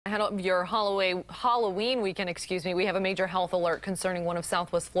Ahead of your Halloween weekend, we have a major health alert concerning one of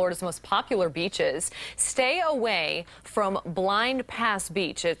Southwest Florida's most popular beaches. Stay away from Blind Pass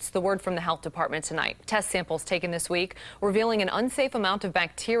Beach. It's the word from the health department tonight. Test samples taken this week revealing an unsafe amount of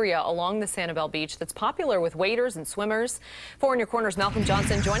bacteria along the Sanibel Beach that's popular with waders and swimmers. 4 in Your Corner's Malcolm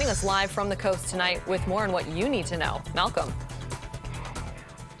Johnson joining us live from the coast tonight with more on what you need to know. Malcolm.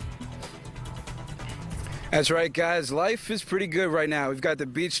 That's right, guys. Life is pretty good right now. We've got the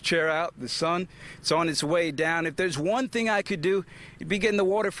beach chair out, the sun, it's on its way down. If there's one thing I could do, it'd be get in the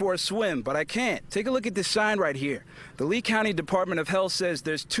water for a swim, but I can't. Take a look at this sign right here. The Lee County Department of Health says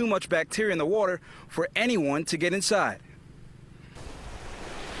there's too much bacteria in the water for anyone to get inside.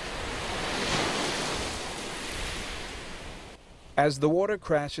 As the water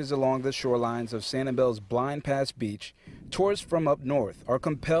crashes along the shorelines of Sanibel's Blind Pass Beach, tourists from up north are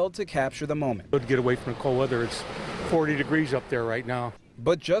compelled to capture the moment. To get away from the cold weather, it's 40 degrees up there right now.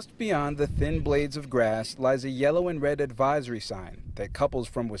 But just beyond the thin blades of grass lies a yellow and red advisory sign that couples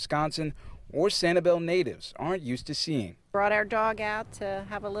from Wisconsin or Sanibel natives aren't used to seeing. Brought our dog out to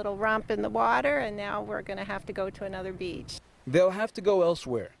have a little romp in the water, and now we're going to have to go to another beach. They'll have to go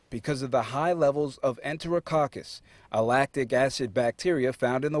elsewhere because of the high levels of Enterococcus, a lactic acid bacteria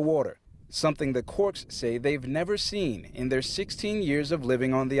found in the water, something the Corks say they've never seen in their 16 years of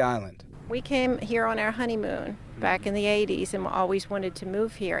living on the island. We came here on our honeymoon back in the 80s and always wanted to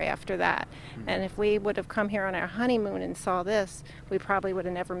move here after that. And if we would have come here on our honeymoon and saw this, we probably would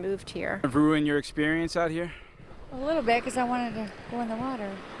have never moved here. Ruined your experience out here? A little bit, because I wanted to go in the water.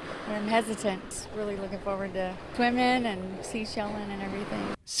 And I'm hesitant. Really looking forward to swimming and seashelling and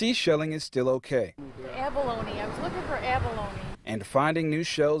everything. Seashelling is still okay. Abalone. I was looking for abalone. And finding new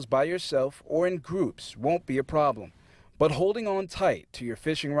shells by yourself or in groups won't be a problem. But holding on tight to your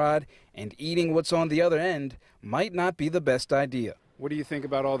fishing rod and eating what's on the other end might not be the best idea. What do you think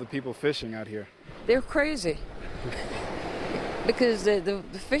about all the people fishing out here? They're crazy. Because the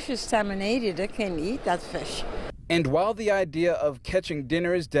fish is salmonated, they can't eat that fish. And while the idea of catching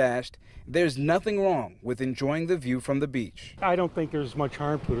dinner is dashed, there's nothing wrong with enjoying the view from the beach. I don't think there's much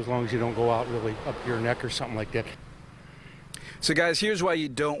harm to it as long as you don't go out really up your neck or something like that. So guys, here's why you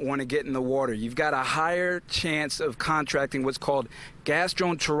don't want to get in the water. You've got a higher chance of contracting what's called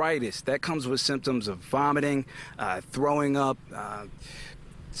gastroenteritis. That comes with symptoms of vomiting, throwing up,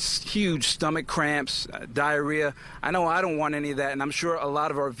 huge stomach cramps, diarrhea. I know I don't want any of that, and I'm sure a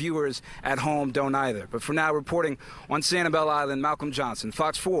lot of our viewers at home don't either. But for now, reporting on Sanibel Island, Malcolm Johnson,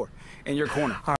 Fox 4 in your corner.